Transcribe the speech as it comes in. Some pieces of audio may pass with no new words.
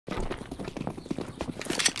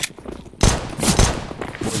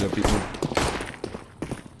Ilya пикнул.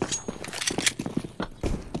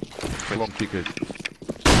 Лонг пикает.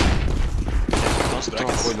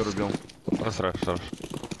 Спойлер убил. Хорош.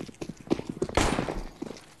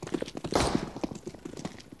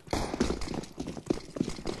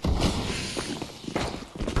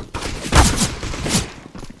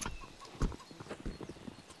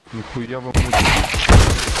 Нихуя вы мутите.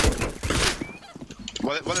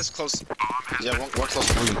 One is close. Yeah, one close.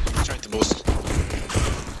 Trying to boost.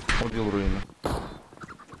 Убил руины.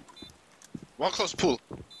 One close pool.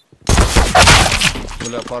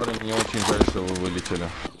 Бля, парни, мне очень жаль, что вы вылетели.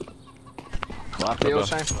 Ладно,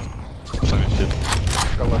 Сами все.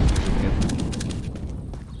 Калаш лежит, нет.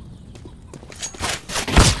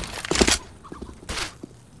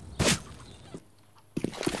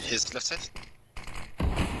 His left side.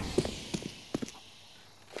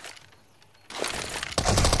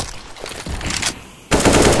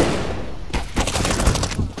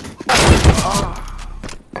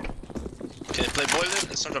 Can you play boiler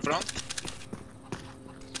and start up round?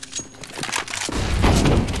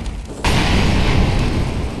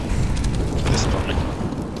 This is public.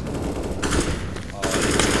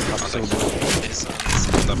 It's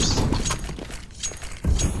ups.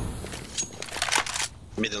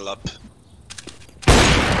 Middle up.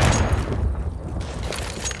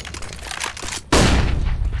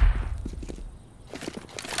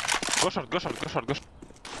 Go short.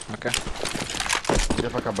 Okay. Я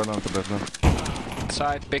пока банан подожду.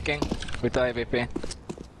 Side picking with AWP.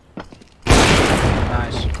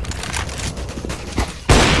 Nice.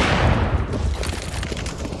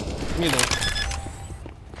 Middle.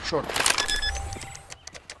 Short.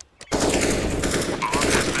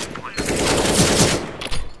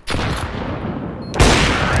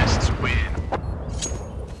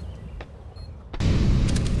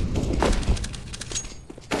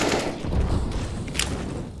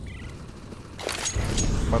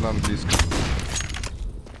 Банан близко.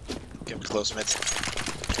 Get close mid.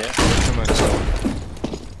 Yeah.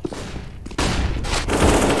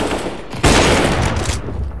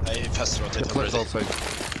 I fast rotate Flash already. outside.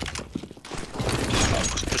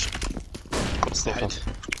 Push. Stay hide.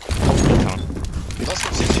 Down. Don't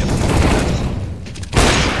smoke CT yet.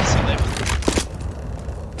 See them.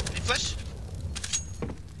 Flash.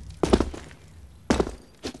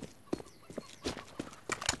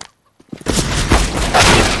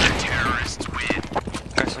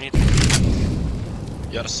 Guys, we need.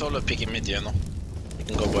 You're solo picking mid, you know. You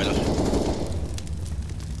can go boiler.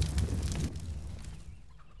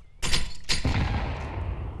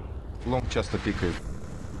 Лонг часто пикает.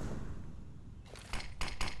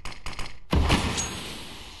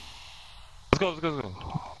 Let's go.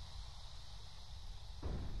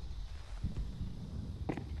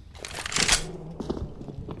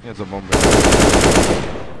 Нет, за бомбой.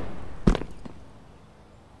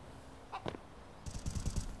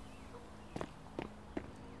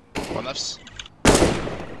 One ups.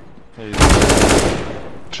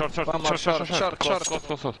 Short. One more short.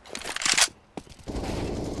 Close.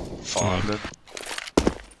 Fuck. Dead.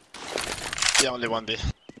 Yeah, only one B.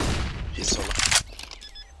 He's solo.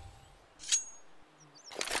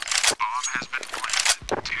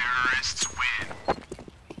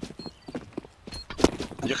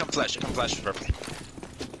 You can flash, purple.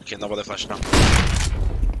 Okay, nobody flash now.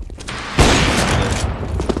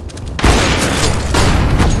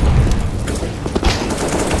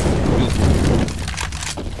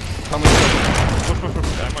 Там еще. Push.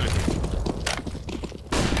 I'm only.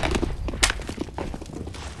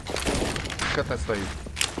 КТ стоит.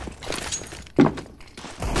 I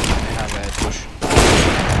have a push.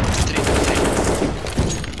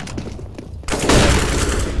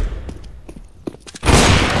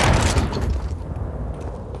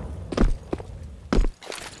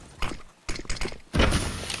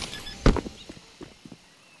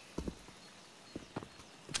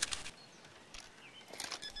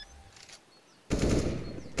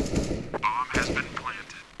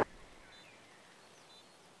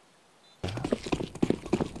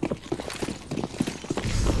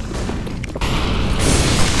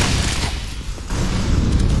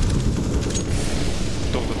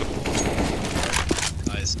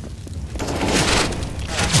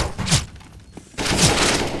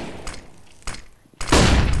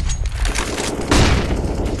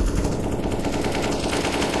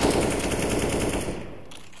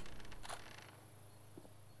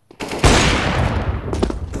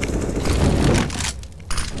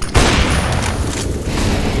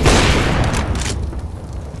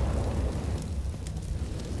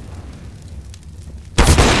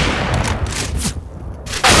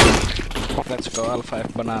 let's go alpha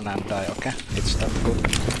F banana and die, okay? It's that good.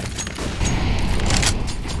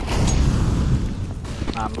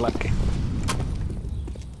 Unlucky.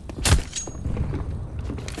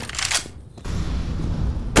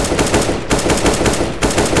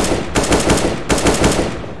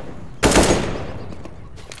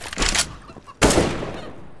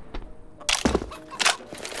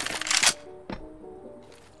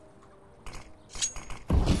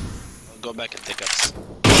 Go back and take ups.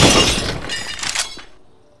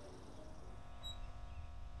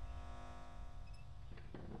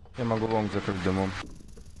 Я могу лонг закрыть дымом.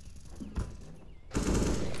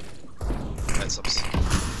 Heads ups.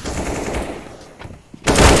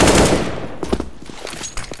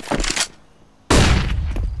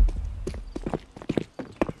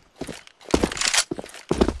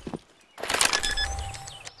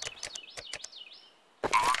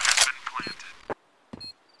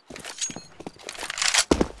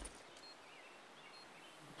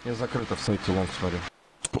 Я закрыто в сайте лонг смотрю.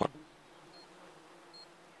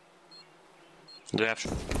 Do you have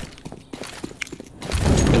shot?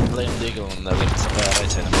 Can play on Deagle on the left,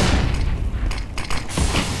 right side.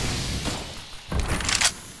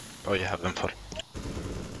 Oh, you have them for.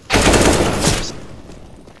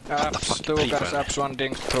 Apps, two guys, apps, one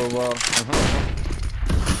dink through wall.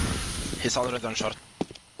 He's already on short.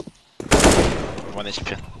 1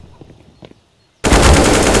 HP.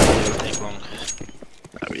 He'll take long.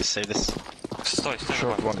 We save this. Стой, стой.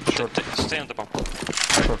 Short на one, бомбе. short. Stay on the bomb.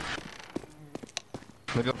 Шорт.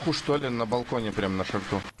 Наверху что ли, на балконе прям на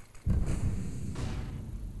шорту.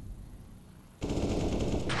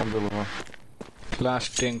 Он был его. Flash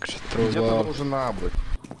dinks through Где-то wall. должен А быть.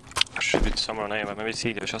 Should be somewhere on A, but maybe it's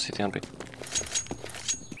Ilya. We shall city on B.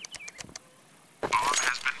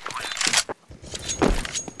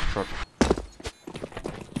 Шорт.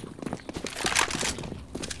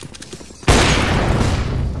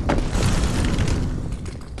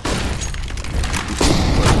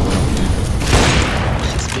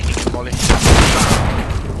 Speaking Molly.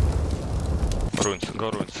 Ruins, go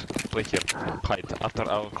ruins. Play here. Hide. After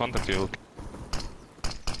our contact, you will.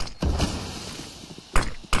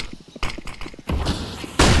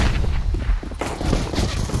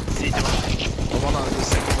 One on the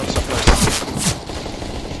second of supplies.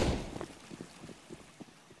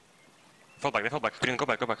 Fall back, they fall back. Green, go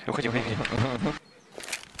back, go back. Уходи, уходи.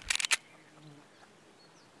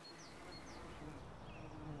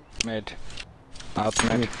 Mid. Out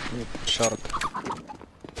mid. Short.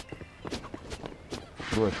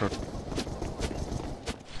 Двое шорт.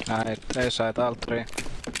 A side, all three.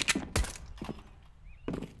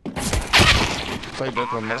 Side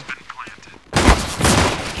that one more.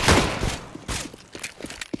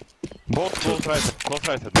 Both close right, close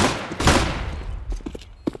right.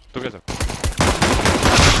 Together.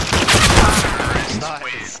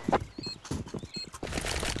 Nice.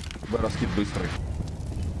 Раскид быстрый.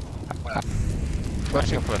 I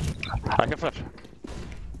can flash. I can flash.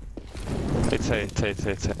 It's A, it's A, it's A,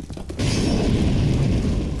 it's A.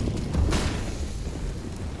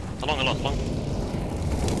 Long.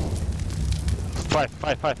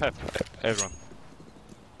 5. Everyone.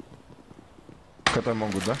 КТ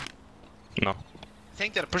могут, да? No. I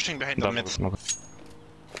think they're pushing behind Да, the mid. могут.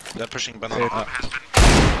 They're pushing banana.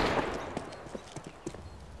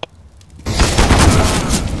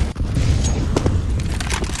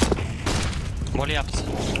 Molly up.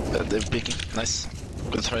 They're peeking. Nice.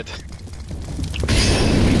 Good trade.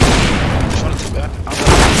 Short.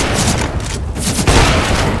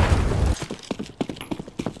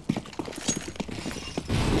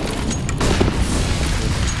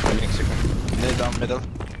 Мексика. Lay down middle.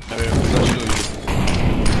 Maybe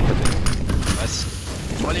nice.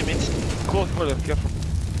 Molly mid. Close border, careful.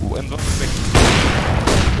 And don't back.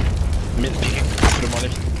 Mid peeking. Through Molly.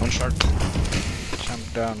 One short. Jump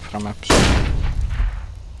down from apps.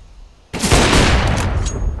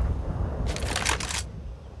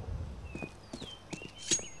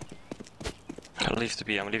 I'll leave to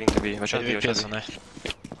B, I'm leaving to B. Watch out B, watch out B.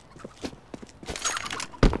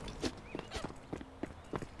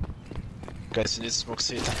 Guys, you need to smoke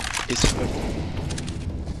seat. It's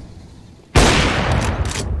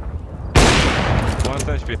One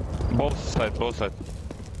HP. Both side.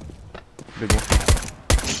 Бегу.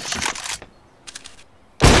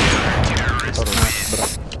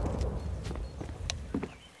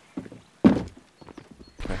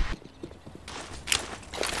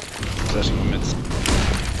 flashing mid.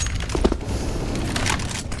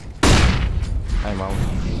 I'm out.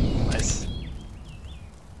 Nice.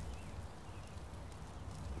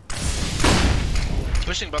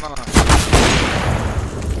 Pushing banana.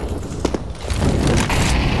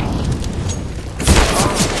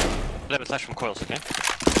 Let me flash from coils, okay?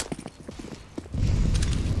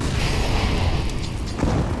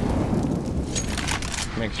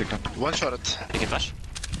 Mexico. One shot it. You can flash.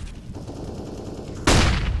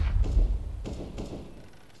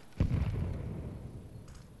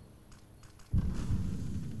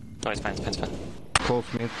 No, it's fine, it's fine, it's fine.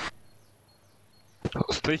 Close mid.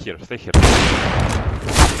 Stay here, stay here.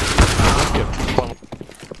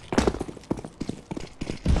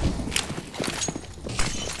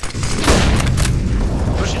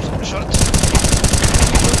 Push it. Shot it.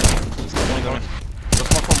 За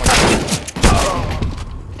смоком один.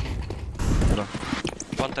 Да.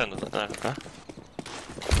 110, okay?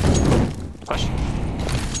 Flash.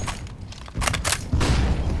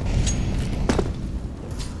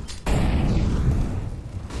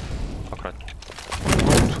 Аккурат.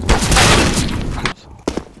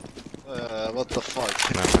 What the fuck?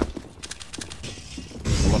 Да.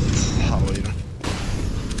 What? How even?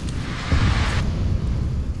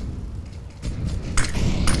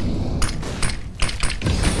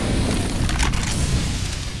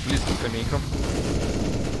 Близко скамейка.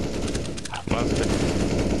 Ладно.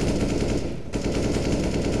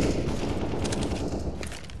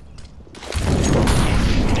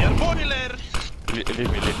 Near boiler!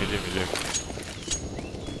 Leave me.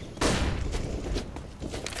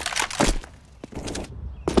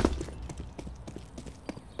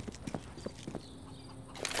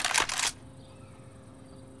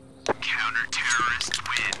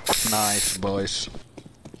 Nice, boys.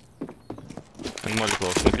 And molly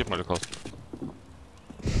close, we keep molly close.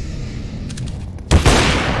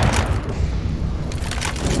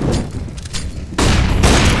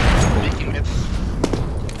 Making it.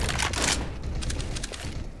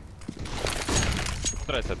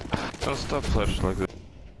 Try that. Don't stop flash like this.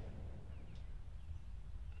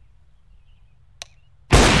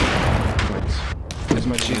 Из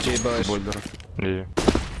моей GG, boys. Больдера. Yeah.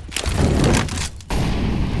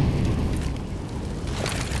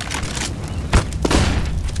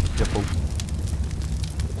 Я пол.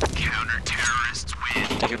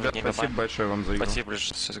 Так, Ребят, спасибо большое вам за игру. Спасибо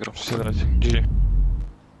большое за игру. Все, давайте. GG.